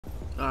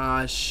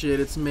Ah, shit,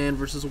 it's man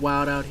versus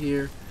wild out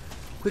here.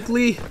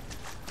 Quickly,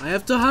 I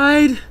have to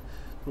hide.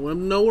 I want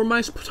to know where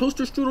my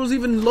toaster strudel is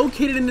even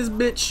located in this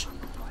bitch.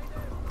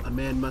 A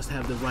man must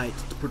have the right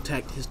to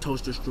protect his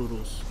toaster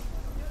strudels.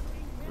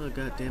 Oh,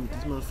 goddamn it,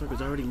 these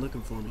motherfuckers are already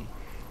looking for me.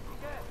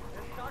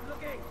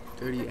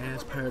 Dirty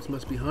ass pirates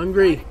must be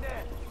hungry.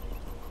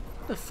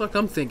 What the fuck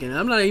I'm thinking?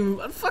 I'm not even.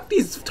 Fuck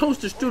these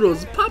toaster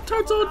strudels.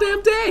 Pop-Tarts all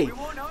damn day.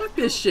 Fuck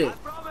this shit.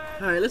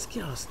 Alright, let's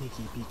get all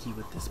sneaky beaky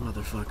with this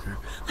motherfucker.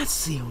 Let's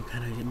see what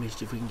kind of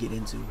mischief we can get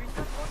into.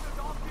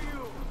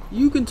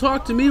 You can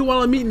talk to me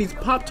while I'm eating these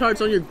Pop-Tarts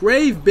on your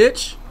grave,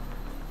 bitch.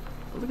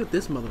 Oh, look at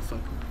this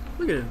motherfucker.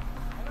 Look at him.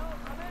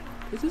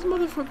 Is this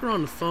motherfucker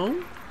on the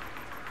phone?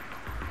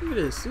 Look at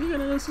this. You got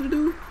nothing else to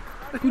do?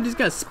 Like we just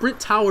got sprint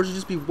towers to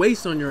just be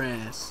waste on your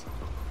ass.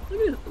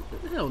 Look at it.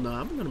 Hell no,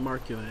 I'm gonna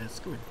mark your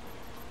ass. Come here.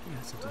 I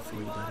got something for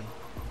you, buddy.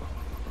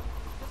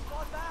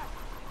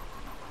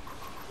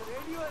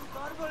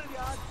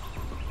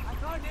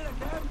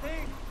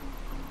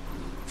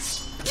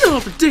 Get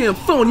off the damn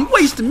phone. You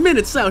wasting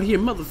minutes out here,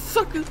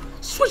 motherfucker.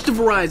 Switch to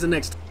Verizon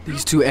next.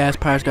 These two ass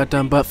pirates got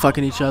done butt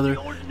fucking each other.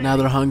 Now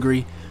they're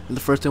hungry. And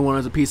the first thing they want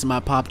is a piece of my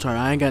Pop-Tart.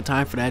 I ain't got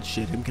time for that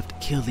shit. I'm gonna have to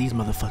kill these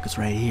motherfuckers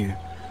right here.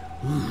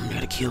 I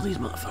gotta kill these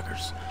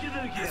motherfuckers.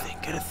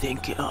 Gotta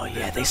think. Oh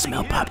yeah, they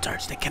smell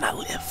Pop-Tarts. They cannot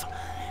live.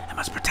 I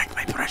must protect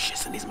my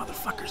precious and these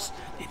motherfuckers.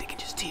 They can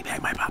just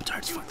teabag my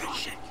Pop-Tarts. Fuck that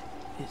shit.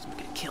 I'm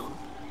gonna kill them.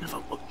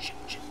 Oh shit.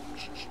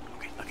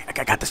 Okay. I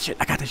got this shit.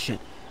 Okay. I'm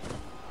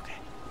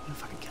gonna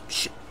fucking kill him.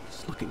 Shit.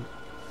 He's looking.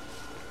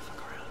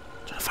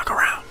 Trying to fuck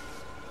around.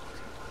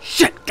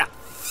 Shit. God.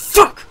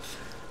 Fuck.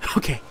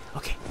 Okay.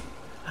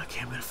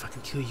 I'm gonna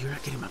fucking kill you. You're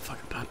not getting my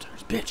fucking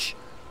Pop-Tarts, bitch.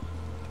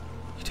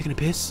 You taking a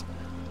piss?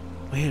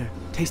 Well, here,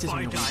 taste this.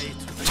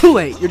 Too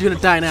late. You're gonna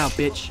die now,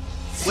 bitch.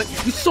 What?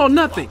 You saw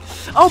nothing.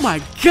 Oh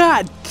my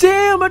god,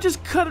 damn! I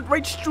just cut it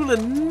right through the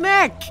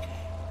neck.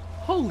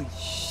 Holy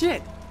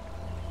shit.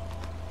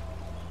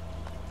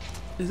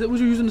 Is that what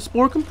you're using to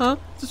spork him, huh?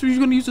 Is this what you're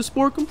gonna use to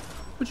spork him?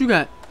 What you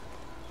got?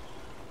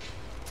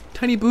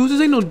 Tiny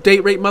boozers? Ain't no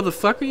date rate,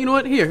 motherfucker. You know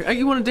what? Here,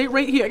 you want a date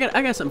rate? Here,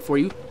 I got something for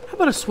you. How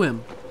about a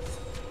swim?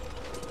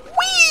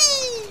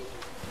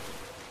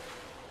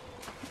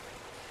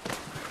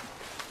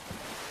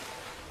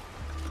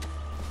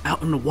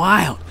 Out in the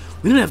wild.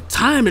 We don't have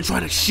time to try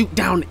to shoot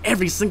down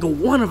every single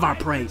one of our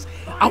prey.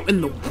 Out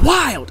in the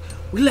wild,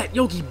 we let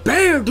Yogi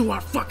Bear do our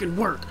fucking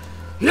work.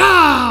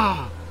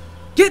 Yeah!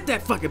 Get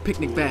that fucking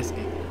picnic basket.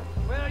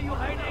 Where are you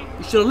hiding?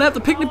 You should have left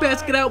the picnic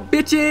basket out,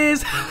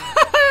 bitches.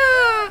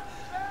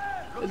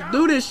 Let's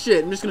do this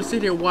shit. I'm just gonna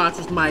sit here and watch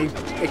with my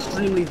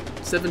extremely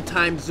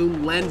 7x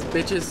zoom lens,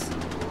 bitches.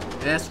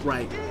 That's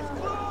right.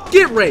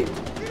 Get raped.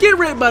 Get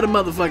raped by the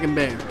motherfucking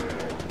bear.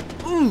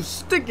 Ooh,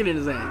 stick it in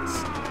his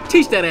ass.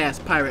 Teach that ass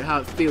pirate how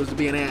it feels to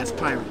be an ass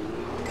pirate.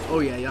 Oh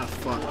yeah, y'all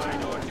fucked.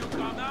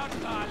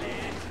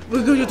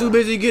 Because you're too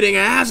busy getting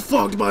ass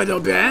fucked by the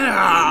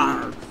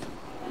bear.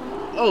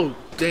 Oh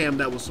damn,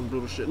 that was some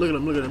brutal shit. Look at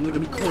him. Look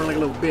at me cornering like a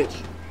little bitch.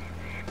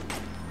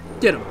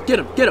 Get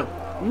him.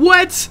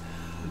 What?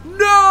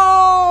 No!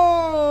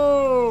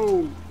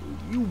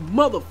 You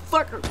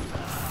motherfucker.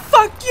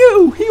 Fuck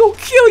you. He gonna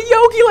kill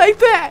Yogi like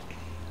that.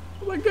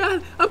 Oh my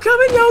god, I'm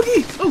coming,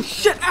 Yogi. Oh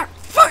shit. Ah,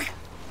 fuck.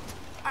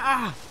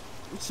 Ah.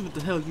 Let's see what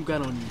the hell you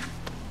got on you.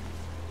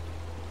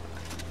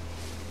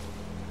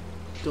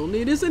 Don't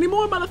need this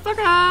anymore,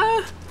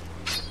 motherfucker!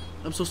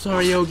 I'm so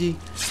sorry, Yogi.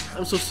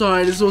 I'm so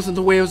sorry. This wasn't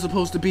the way it was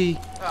supposed to be.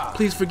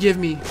 Please forgive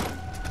me.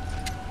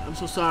 I'm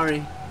so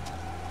sorry.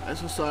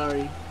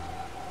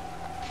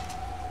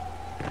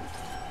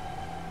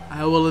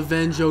 I will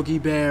avenge Yogi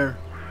Bear.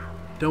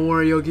 Don't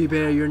worry, Yogi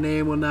Bear. Your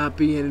name will not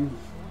be in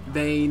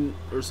vain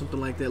or something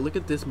like that. Look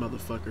at this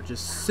motherfucker.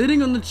 Just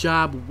sitting on the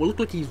job. Will look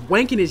like he's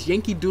wanking his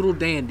Yankee Doodle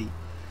Dandy.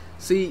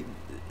 See,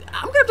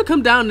 I'm gonna have to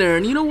come down there,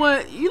 and you know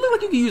what? You look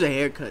like you could use a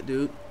haircut,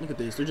 dude. Look at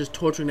this. They're just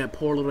torturing that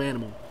poor little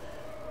animal.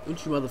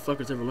 Don't you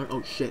motherfuckers ever learn?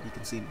 Oh shit, he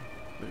can see me.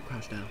 Better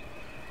crouch down.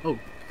 Oh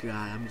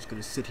god, I'm just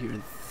gonna sit here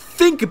and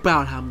think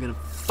about how I'm gonna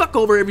fuck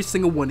over every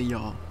single one of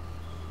y'all.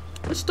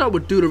 Let's start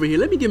with dude over here.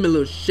 Let me give him a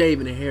little shave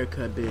and a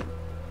haircut bit.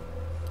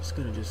 Just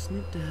gonna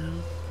snip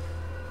down,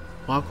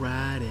 walk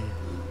right in,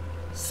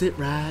 sit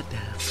right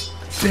down.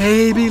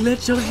 Baby,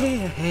 let your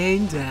hair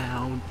hang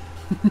down.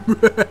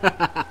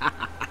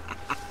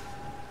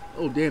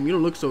 Oh damn, you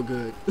don't look so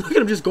good. Look at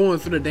him just going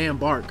through the damn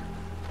bark.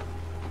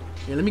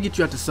 Yeah, let me get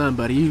you out the sun,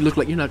 buddy. You look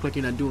like you're not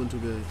doing too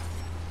good.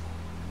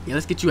 Yeah,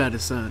 let's get you out of the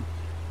sun.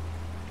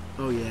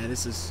 Oh yeah,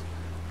 this is.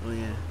 Oh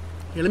yeah.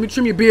 Here, let me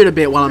trim your beard a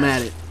bit while I'm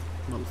at it,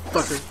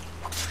 motherfucker.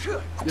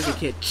 Because I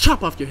can't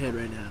chop off your head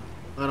right now.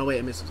 Oh no, wait,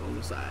 it misses on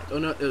the side. Oh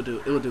no, it'll do.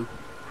 It will do.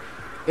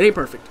 It ain't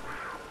perfect.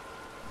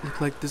 Look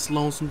like this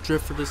lonesome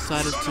drifter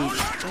decided to.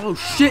 Oh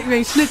shit, you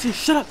ain't snitching.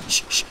 Shut up.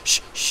 Shh.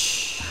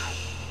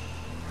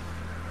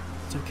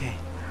 It's okay.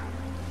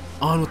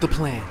 On with the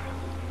plan.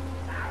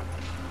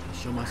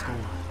 Show must go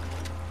on.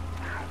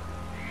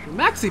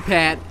 Maxi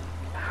pad?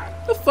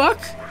 The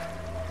fuck?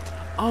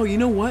 Oh, you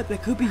know what?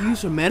 That could be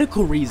used for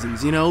medical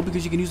reasons, you know,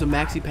 because you can use a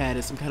maxi pad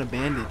as some kind of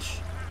bandage.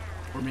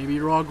 Or maybe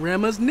you're all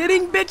grandma's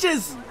knitting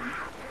bitches!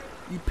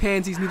 You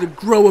pansies need to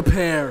grow a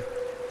pair.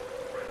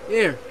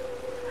 Here.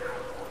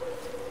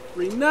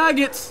 3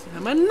 nuggets!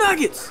 Have my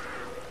nuggets!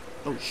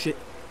 Oh shit.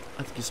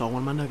 I think you saw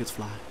one of my nuggets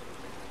fly.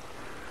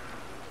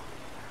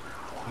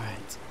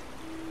 Alright.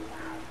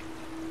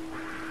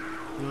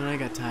 You know what, I ain't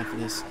got time for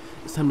this.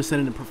 It's time to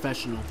send in a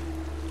professional.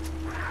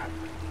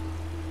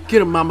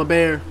 Get him, Mama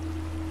Bear!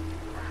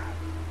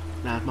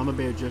 Nah, if Mama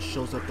Bear just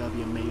shows up, that'd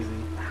be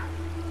amazing.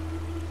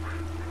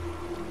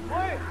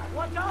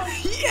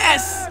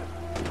 Yes!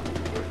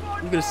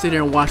 I'm gonna sit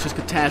here and watch this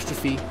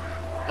catastrophe.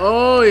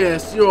 Oh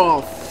yes, you're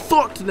all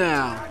fucked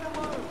now.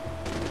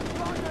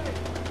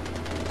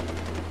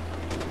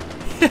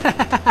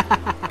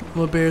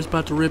 Mama Bear's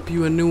about to rip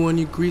you a new one,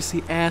 you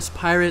greasy ass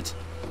pirate.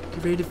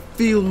 Get ready to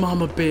feel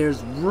Mama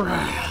Bear's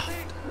wrath.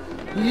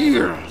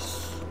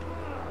 Yes!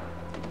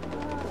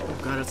 Oh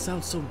god, it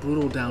sounds so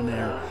brutal down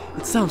there.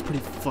 It sounds pretty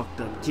fucked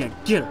up. Yeah,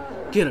 get him.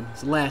 Get him.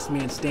 He's the last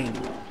man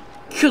standing.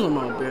 Kill him,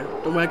 Mama Bear.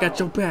 Don't worry, I got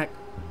your back.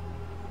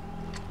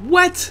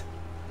 What?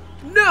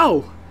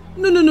 No!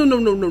 No, no, no, no,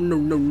 no, no, no,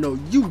 no, no.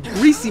 You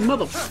greasy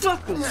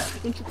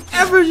motherfucker. Don't you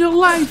ever in your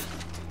life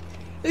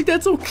think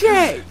that's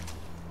okay?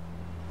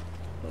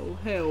 Oh,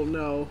 hell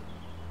no.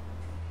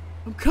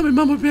 I'm coming,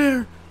 Mama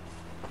Bear.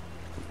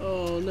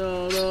 Oh,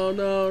 no, no,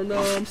 no,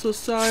 no. I'm so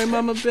sorry,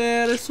 Mama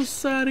Bear. I'm so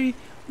sorry.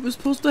 We were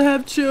supposed to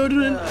have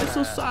children. I'm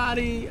so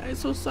sorry. I'm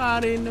so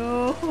sorry.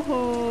 No.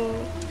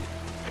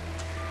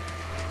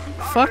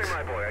 Fuck.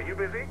 My boy, are you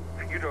busy?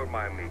 You don't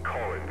mind me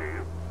calling, do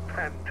you?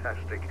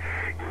 Fantastic.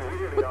 You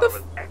really What are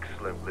an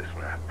excellent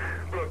listener.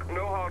 Look,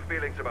 no hard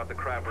feelings about the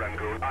crab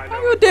rangoon. I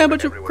know give a damn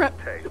about your everyone's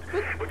crab. taste.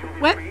 But you'll be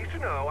What? pleased to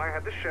know I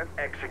had the chef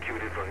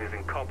executed for his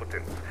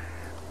incompetence.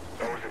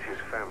 Or was it his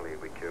family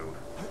we killed?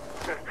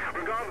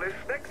 Regardless,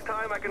 next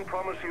time I can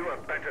promise you a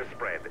better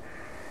spread.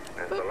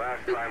 That's the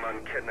last time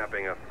I'm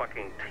kidnapping a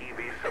fucking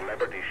TV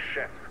celebrity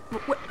chef.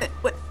 What?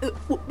 What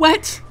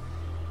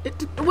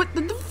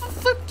the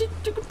fuck?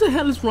 What the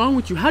hell is wrong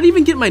with you? How do you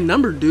even get my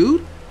number,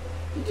 dude?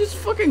 You just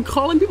fucking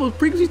calling people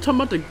previously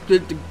talking about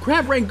the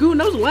crab rangoon.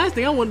 That was the last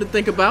thing I wanted to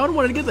think about. I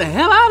wanted to get the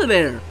hell out of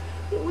there.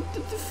 What the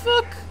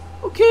fuck?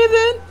 Okay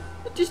then.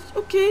 Just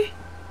okay.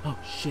 Oh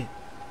shit.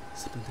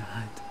 Something to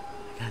hunt.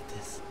 I got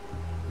this.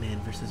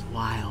 Man versus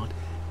wild.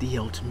 The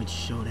ultimate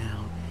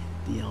showdown.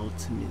 The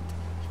ultimate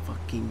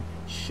fucking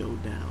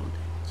showdown.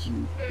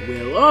 You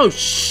will. Oh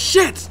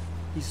shit!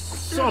 He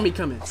saw me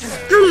coming.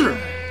 Come here!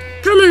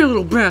 Come here, you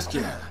little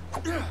bastard!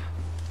 Don't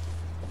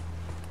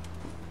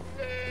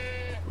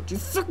you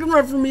fucking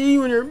run from me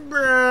when you're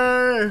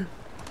brr,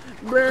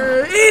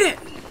 brr, eat it!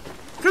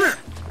 Come here,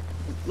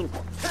 little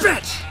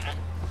bitch!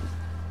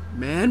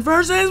 Man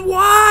versus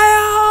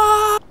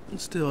wild!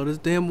 Still, this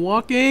damn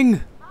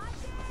walking.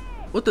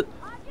 What the?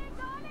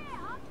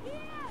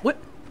 What?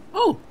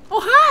 Oh,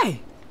 oh hi!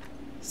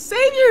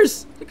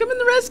 Saviors! They're coming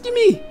to rescue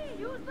me!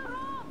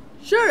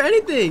 Sure,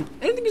 anything.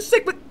 Anything you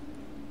say, but...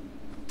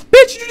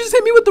 Bitch, you just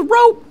hit me with the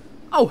rope!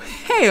 Oh,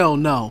 hell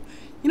no.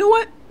 You know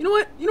what? You know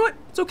what? You know what?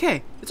 It's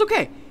okay. It's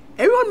okay.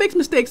 Everyone makes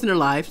mistakes in their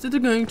lives that they're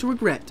going to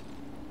regret.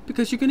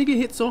 Because you're going to get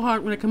hit so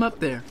hard when I come up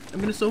there. I'm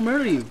going to so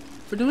murder you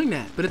for doing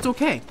that. But it's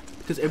okay.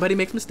 Because everybody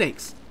makes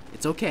mistakes.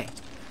 It's okay.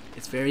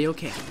 It's very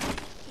okay.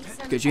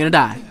 Because you're going to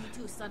die.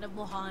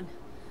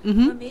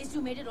 I'm amazed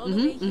you made it all the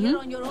way here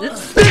on your own.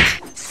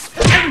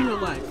 Bitch! Ever in your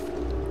life.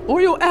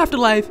 Or your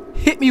afterlife,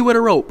 hit me with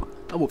a rope.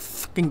 I will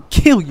fucking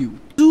kill you.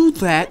 Do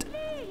that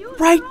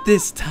right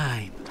this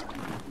time.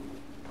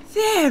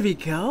 There we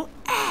go.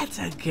 That's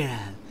a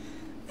girl.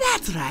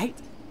 That's right.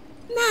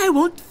 Now I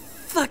won't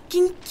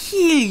fucking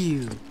kill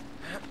you.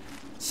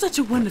 Such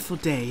a wonderful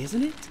day,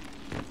 isn't it?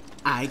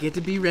 I get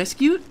to be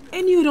rescued,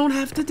 and you don't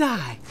have to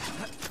die.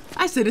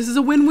 I said this is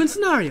a win-win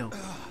scenario.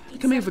 You're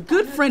coming for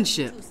good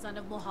friendship. Son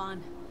of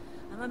Mohan.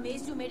 I'm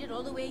amazed you made it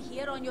all the way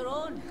here on your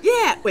own.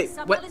 Yeah, wait,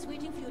 what? Is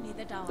waiting for you near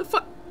the tower. The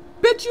fuck?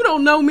 Bitch, you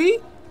don't know me.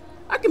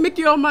 I can make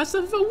you all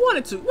myself if I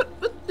wanted to. What?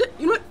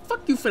 You know what?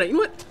 Fuck you for that. You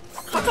know what?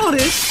 Fuck all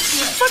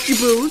this. Fuck you,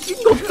 booze. You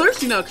can go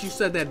thirsty now because you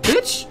said that,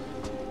 bitch.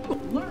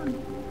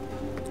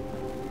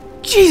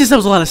 Jesus, that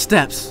was a lot of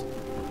steps.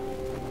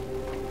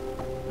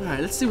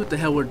 Alright, let's see what the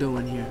hell we're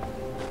doing here.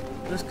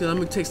 That's good. I'm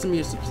gonna take some of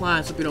your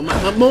supplies so you don't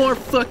mind. But more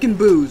fucking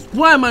booze.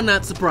 Why am I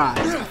not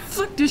surprised?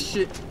 Fuck this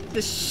shit. Get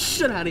this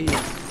shit out of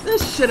here.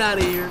 This shit out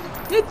of here.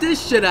 Get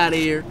this shit out of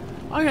here.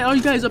 Alright, all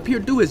you guys up here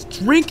do is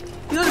drink.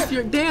 Get off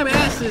your damn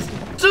asses.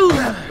 Do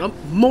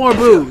more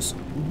booze.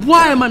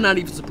 Why am I not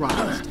even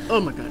surprised? Oh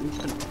my god.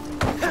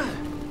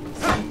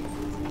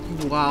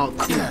 You wild,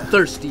 you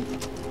thirsty.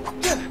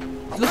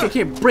 Look, I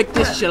can't break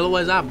this shit,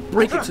 otherwise I'll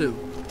break it too.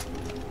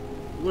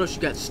 What else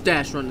you got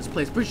stashed around this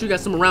place? Pretty sure you got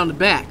some around the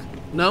back.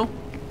 No?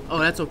 Oh,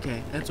 that's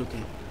okay. That's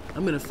okay.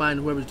 I'm gonna find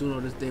whoever's doing all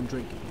this damn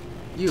drinking.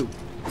 You.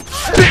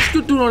 Bitch,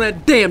 you doing all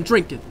that damn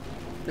drinking.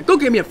 Now go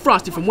get me a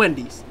Frosty from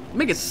Wendy's.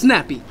 Make it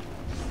snappy.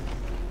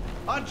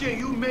 Ajay,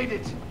 you made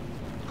it.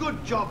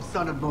 Good job,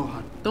 son of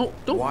Mohan. Don't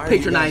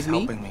patronize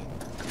me.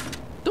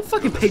 Don't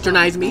fucking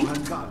patronize me.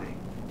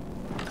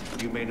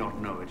 You may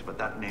not know it, but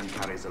that name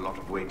carries a lot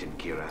of weight in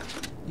Kirat.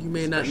 You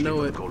may not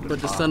know it,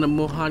 but the son of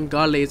Mohan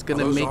Gale is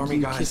gonna make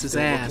you kiss his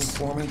ass.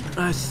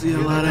 I see a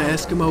lot of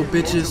Eskimo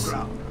bitches.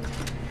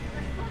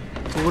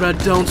 But what I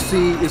don't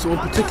see is one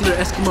particular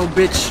Eskimo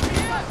bitch.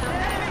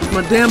 It's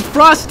my damn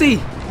Frosty!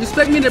 You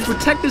expect me to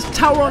protect this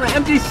tower on an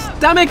empty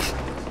stomach?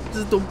 This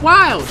is the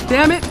wild,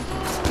 damn it!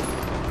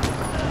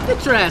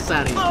 Get your ass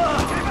out of here.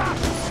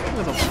 I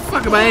don't give a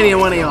fuck about any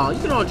one of y'all. You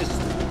can all just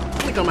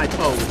click on my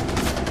toes.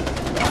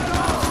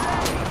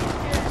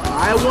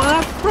 I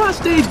want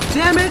Frosty,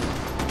 damn it!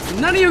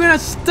 None of you are gonna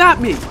stop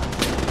me!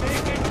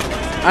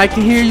 I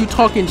can hear you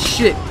talking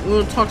shit. You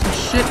wanna talk some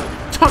shit?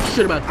 Talk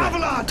shit about that.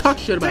 Avalanche! Talk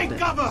shit about Take that.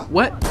 cover!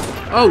 What?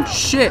 Oh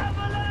shit.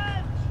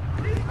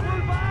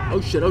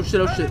 Oh shit, oh shit,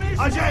 oh shit.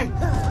 Ajay!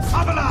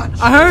 Avalanche!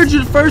 I heard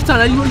you the first time.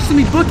 Now you see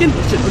me booking?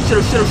 Oh shit, oh shit,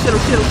 oh shit, oh shit,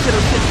 oh shit, oh shit,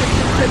 oh shit, shit,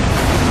 shit, shit.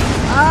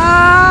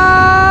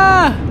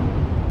 Ah!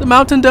 The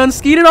mountain done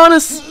skeeted on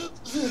us?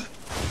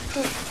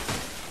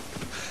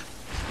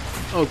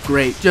 Oh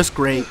great, just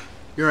great.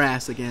 Your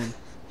ass again.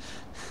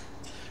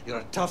 You're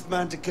a tough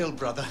man to kill,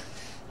 brother.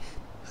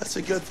 That's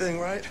a good thing,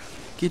 right?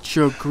 Get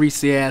your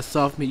greasy ass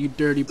off me, you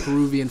dirty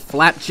Peruvian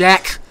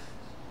flapjack.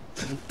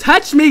 Don't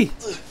touch me!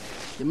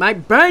 You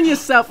might burn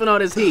yourself in all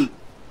this heat.